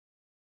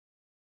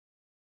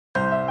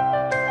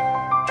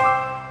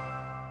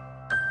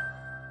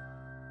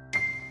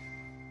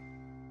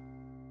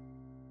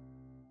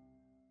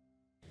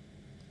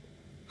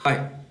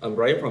Hi, I'm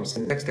Bryan from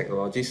Syntax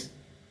Technologies.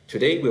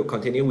 Today we'll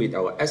continue with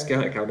our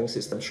SQL accounting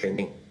system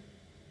training.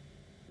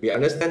 We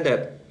understand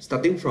that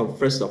starting from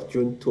 1st of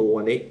June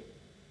 2018,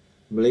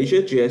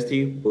 Malaysia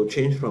GST will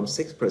change from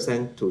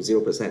 6% to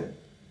 0%,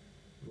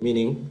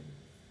 meaning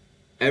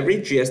every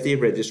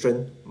GST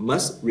registrant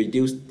must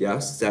reduce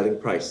their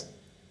selling price.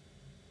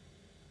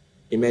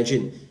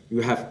 Imagine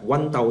you have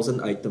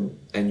 1,000 items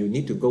and you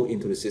need to go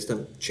into the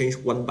system, change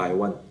one by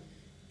one.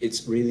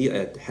 It's really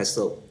a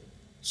hassle.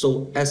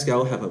 So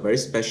SQL have a very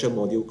special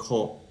module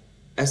called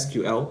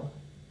SQL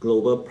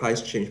Global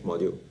Price Change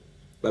Module.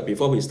 But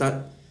before we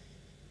start,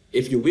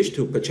 if you wish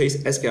to purchase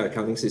SQL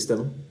accounting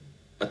system,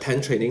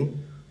 attend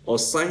training, or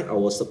sign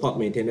our support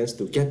maintenance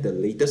to get the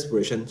latest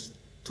versions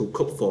to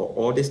cope for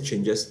all these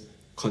changes,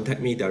 contact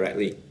me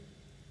directly.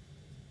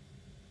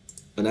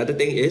 Another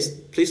thing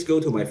is, please go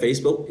to my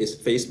Facebook. It's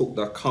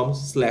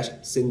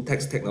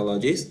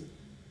facebook.com/syntaxtechnologies.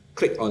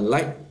 Click on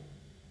like,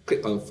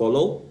 click on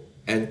follow,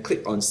 and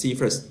click on see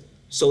first,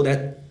 so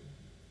that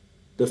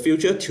the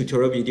future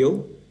tutorial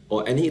video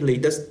or any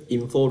latest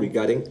info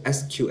regarding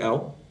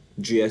SQL,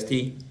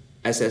 GST,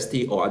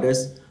 SST or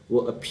others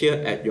will appear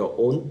at your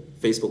own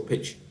Facebook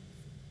page.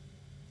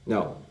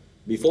 Now,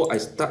 before I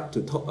start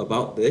to talk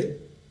about the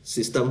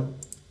system,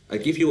 I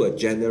give you a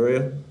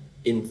general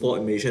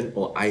information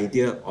or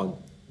idea on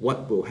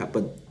what will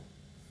happen.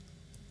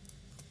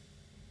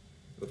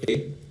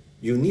 Okay,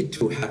 you need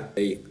to have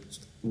a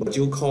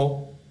module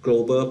called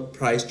Global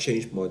Price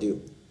Change Module.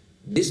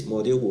 This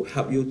module will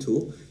help you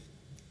to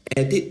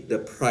edit the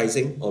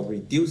pricing or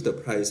reduce the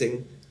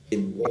pricing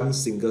in one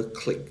single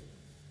click.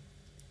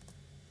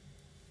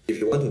 If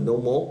you want to know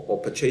more or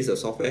purchase the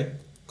software,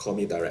 call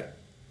me direct.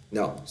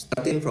 Now,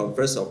 starting from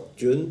 1st of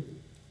June,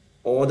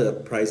 all the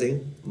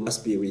pricing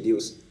must be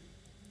reduced.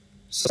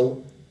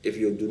 So if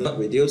you do not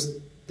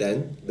reduce,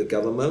 then the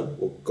government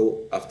will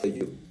go after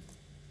you.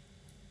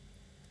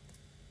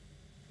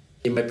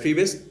 In my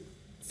previous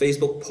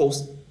Facebook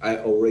post, I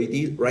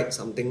already write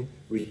something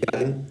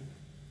regarding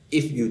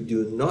if you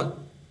do not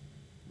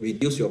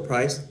reduce your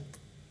price,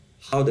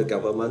 how the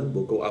government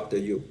will go after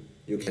you.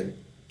 You can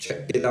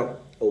check it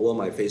out over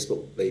my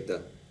Facebook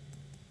later.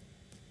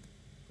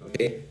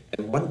 Okay,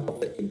 and one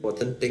of the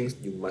important things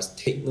you must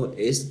take note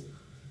is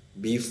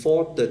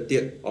before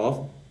 30th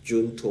of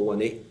June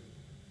 2018,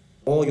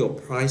 all your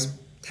price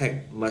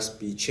tag must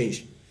be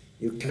changed.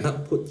 You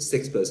cannot put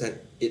 6%,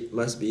 it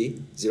must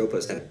be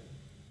 0%.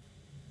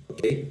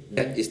 Okay,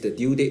 that is the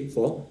due date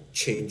for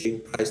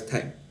changing price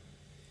tag.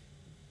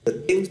 The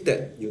things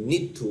that you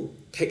need to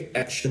take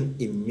action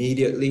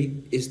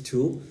immediately is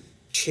to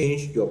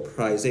change your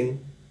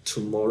pricing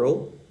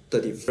tomorrow,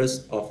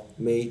 31st of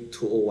May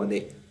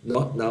 2018.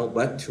 Not now,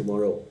 but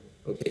tomorrow.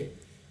 Okay,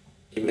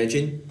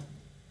 imagine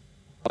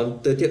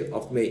on 30th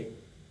of May,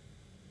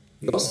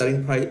 your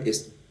selling price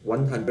is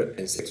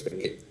 106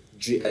 ringgit,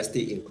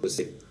 GST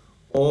inclusive.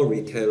 All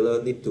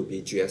retailers need to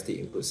be GST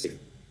inclusive.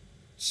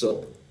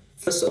 So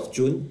 1st of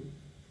June,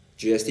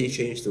 GST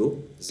changed to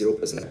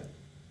 0%.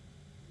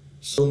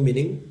 So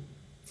meaning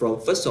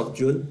from 1st of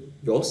June,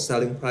 your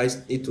selling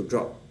price need to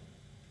drop.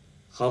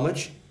 How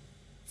much?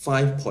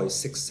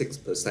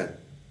 5.66%.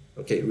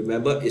 Okay,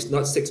 remember it's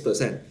not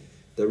 6%.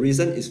 The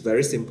reason is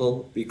very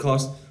simple,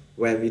 because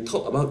when we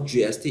talk about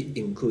GST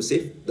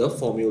inclusive, the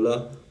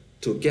formula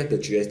to get the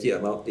GST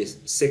amount is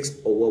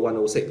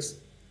 6/106.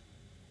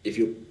 If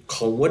you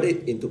convert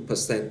it into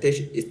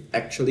percentage, it's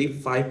actually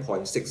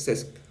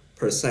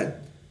 5.66%,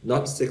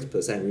 not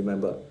 6%,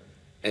 remember.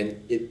 And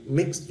it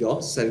makes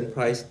your selling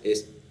price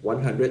is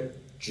 100,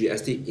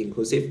 GST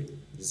inclusive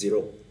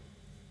 0.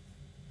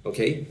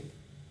 Okay,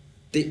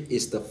 this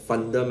is the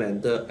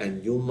fundamental,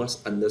 and you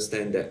must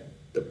understand that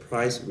the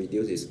price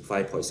reduced is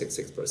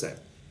 5.66%.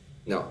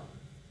 Now,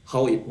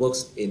 how it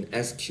works in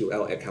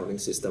SQL accounting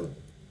system.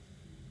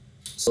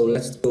 So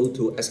let's go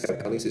to SQL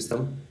accounting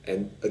system,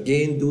 and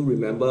again, do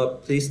remember,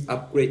 please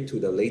upgrade to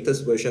the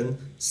latest version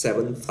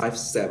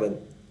 757.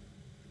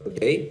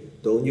 Okay,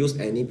 don't use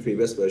any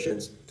previous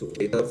versions to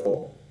cater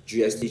for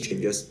GST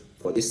changes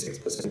for this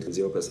 6% to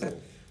 0%.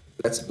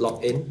 Let's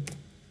log in.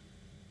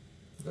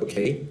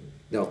 Okay,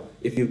 now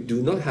if you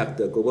do not have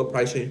the global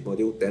price change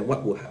module, then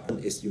what will happen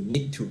is you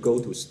need to go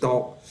to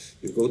stock,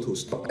 you go to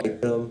stock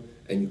item,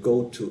 and you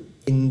go to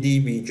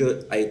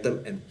individual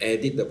item and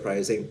edit the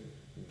pricing.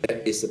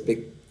 That is a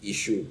big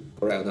issue,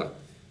 correct or not?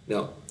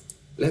 Now,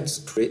 let's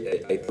create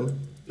an item.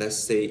 Let's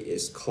say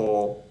it's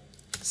called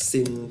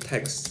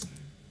syntax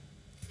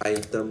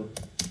item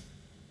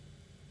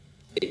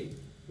A,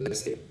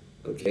 let's say,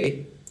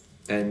 okay,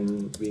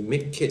 and we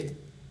make it,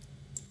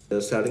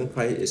 the selling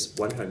price is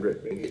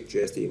 100 ringgit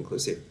GST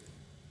inclusive.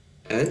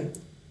 And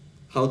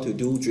how to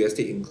do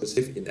GST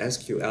inclusive in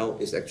SQL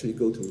is actually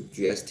go to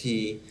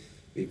GST,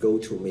 we go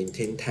to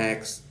maintain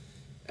tax,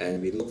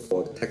 and we look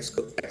for the tax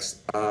code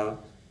XR.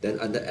 Then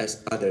under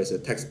SR there is a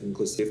tax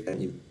inclusive,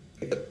 and you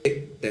pick a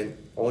tick, then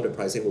all the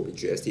pricing will be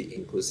GST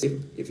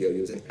inclusive if you're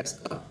using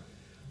SR.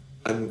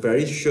 I'm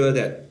very sure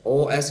that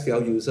all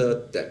SQL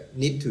users that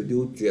need to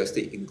do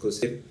GST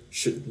inclusive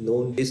should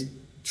know this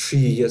 3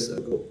 years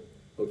ago.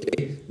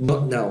 Okay,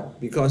 not now,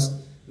 because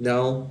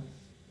now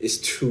it's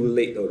too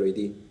late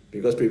already.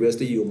 Because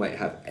previously you might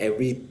have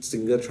every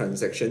single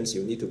transactions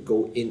you need to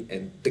go in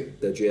and tick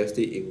the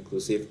GST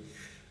inclusive.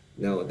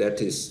 Now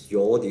that is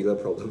your dealer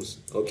problems.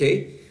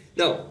 Okay,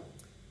 now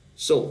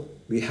so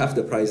we have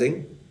the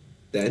pricing.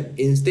 Then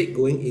instead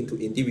going into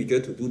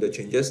individual to do the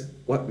changes,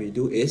 what we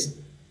do is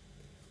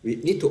we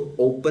need to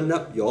open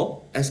up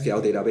your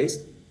SQL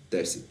database.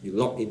 That's you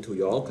log into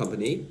your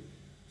company.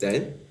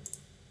 Then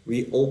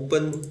we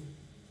open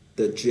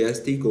the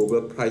GST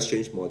Global Price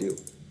Change module.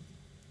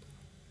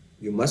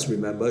 You must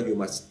remember, you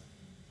must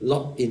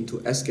log into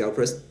SQL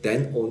first,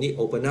 then only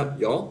open up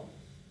your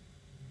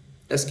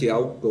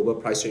SQL Global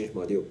Price Change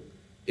module.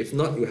 If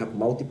not, you have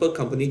multiple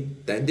companies,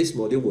 then this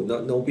module will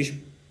not know which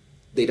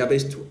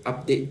database to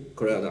update,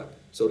 correct or not?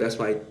 So that's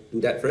why do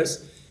that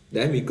first.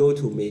 Then we go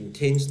to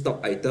maintain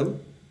stock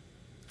item.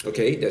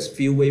 Okay, there's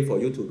few ways for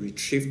you to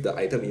retrieve the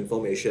item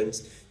information.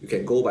 You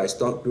can go by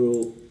stock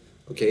group,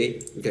 okay,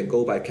 you can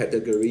go by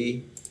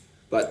category.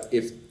 But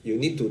if you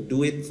need to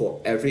do it for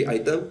every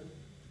item,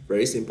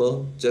 very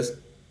simple, just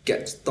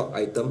get stock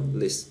item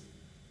list.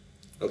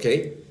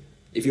 Okay,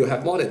 if you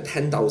have more than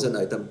 10,000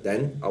 items,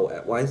 then I will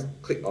advise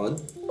click on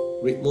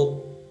read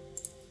mode,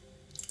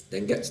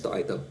 then get stock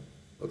item.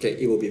 Okay,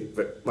 it will be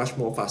much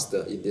more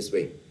faster in this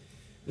way.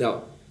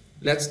 Now,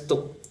 let's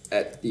look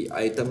at the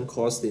item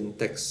cost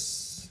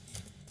syntax.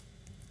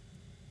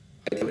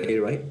 Item A,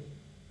 right?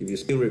 If you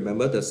still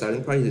remember, the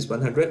selling price is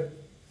 100.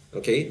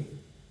 Okay,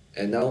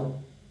 and now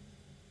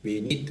we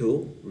need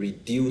to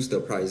reduce the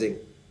pricing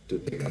to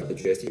take out the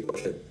GST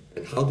portion.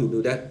 And how to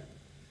do that?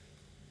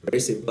 Very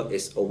simple,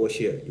 it's over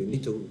here. You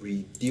need to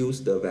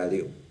reduce the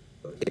value.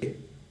 Okay,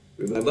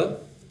 remember,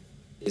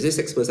 is it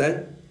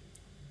 6%?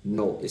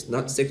 No, it's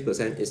not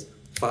 6%, it's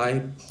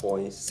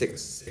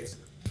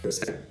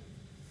 5.66%.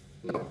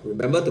 Now,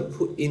 remember to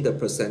put in the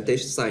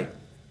percentage sign.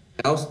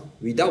 Else,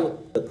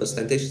 without the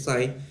percentage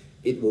sign,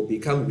 it will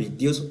become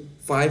reduced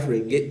 5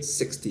 ringgit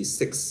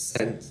 66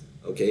 cents.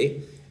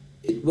 Okay,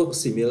 it works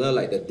similar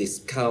like the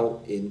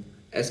discount in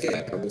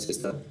SQL accounting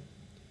system.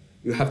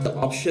 You have the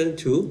option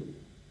to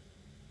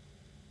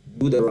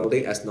do the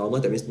rounding as normal,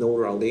 that means no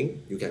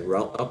rounding. You can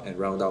round up and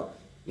round out.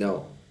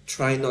 Now,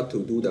 try not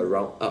to do the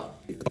round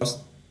up, because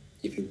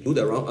if you do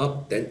the round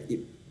up, then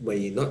it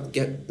may not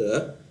get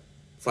the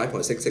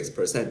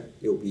 5.66%.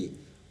 It will be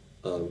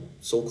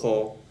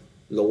so-called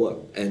lower,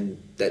 and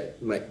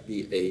that might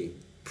be a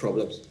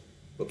problem.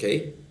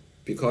 Okay,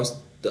 because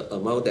the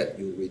amount that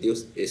you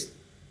reduce is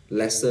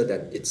lesser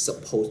than it's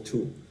supposed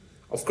to.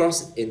 Of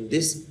course, in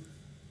this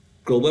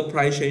global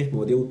price change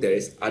module, there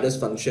is other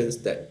functions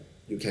that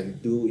you can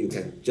do. You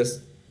can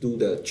just do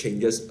the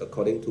changes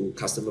according to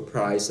customer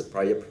price,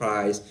 supplier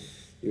price.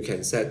 You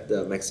can set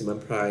the maximum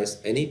price,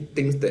 any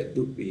things that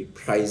do be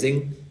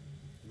pricing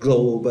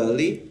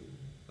globally.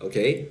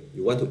 Okay,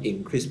 you want to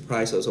increase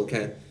price also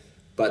can.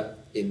 But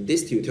in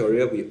this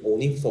tutorial, we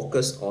only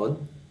focus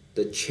on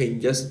the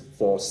changes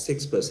for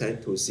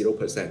 6% to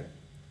 0%.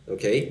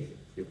 Okay,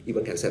 you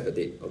even can set the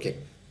date. Okay,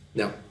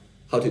 now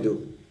how to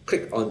do?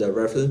 Click on the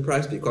reference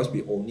price, because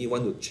we only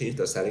want to change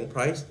the selling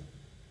price.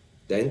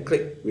 Then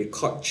click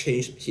record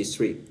change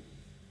history.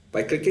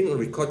 By clicking on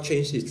record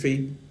change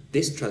history,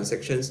 these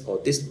transactions or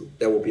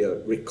there will be a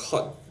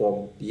record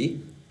from the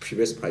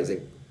previous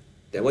pricing.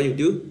 Then what you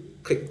do,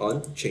 click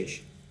on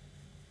change.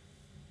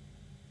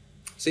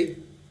 See,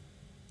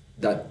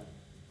 done.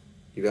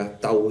 You have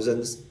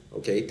thousands,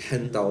 okay,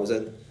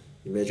 10,000.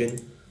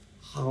 Imagine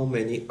how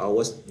many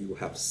hours you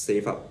have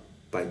saved up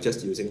by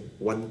just using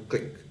one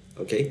click.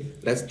 Okay,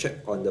 let's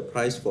check on the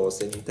price for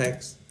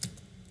syntax.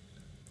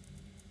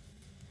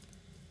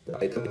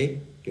 The item A,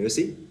 can you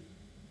see?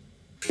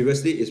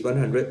 Previously is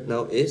 100,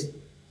 now is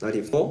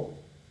 94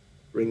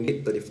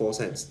 ringgit 34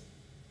 cents.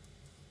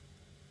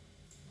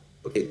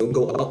 Okay, don't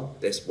go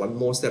out. There's one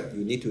more step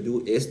you need to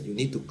do is you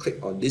need to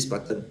click on this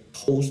button,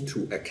 post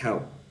to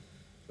account.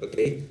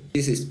 Okay,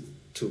 this is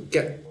to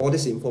get all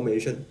this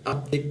information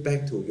update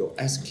back to your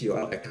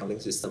SQL accounting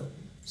system.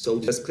 So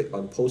just click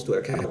on post to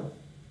account.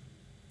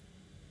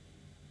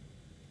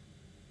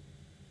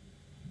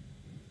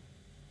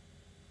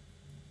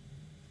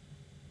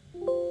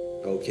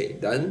 Okay,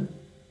 done.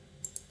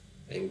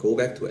 And go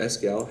back to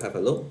SQL, have a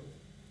look.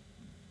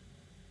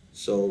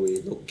 So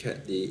we look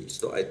at the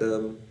stock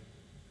item.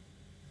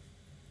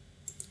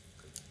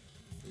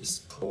 It's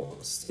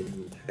called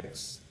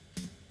syntax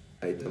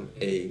item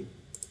A.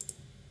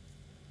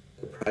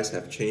 The price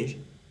have changed,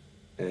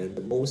 and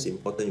the most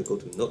important, you go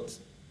to notes,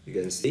 you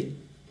can see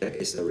that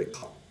is a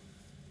record.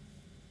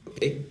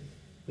 Okay,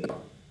 now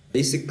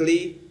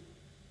basically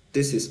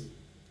this is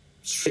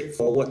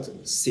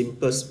straightforward,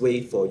 simplest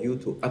way for you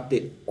to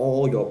update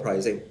all your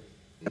pricing.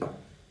 Now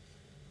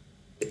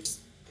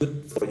it's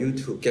good for you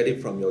to get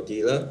it from your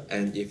dealer,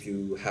 and if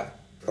you have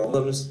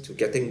problems to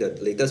getting the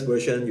latest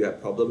version, you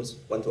have problems,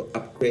 want to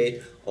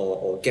upgrade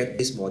or get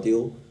this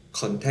module,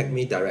 contact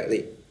me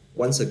directly.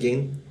 Once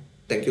again,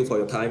 thank you for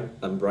your time.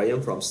 I'm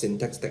Bryan from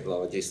Syntax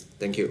Technologies.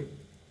 Thank you.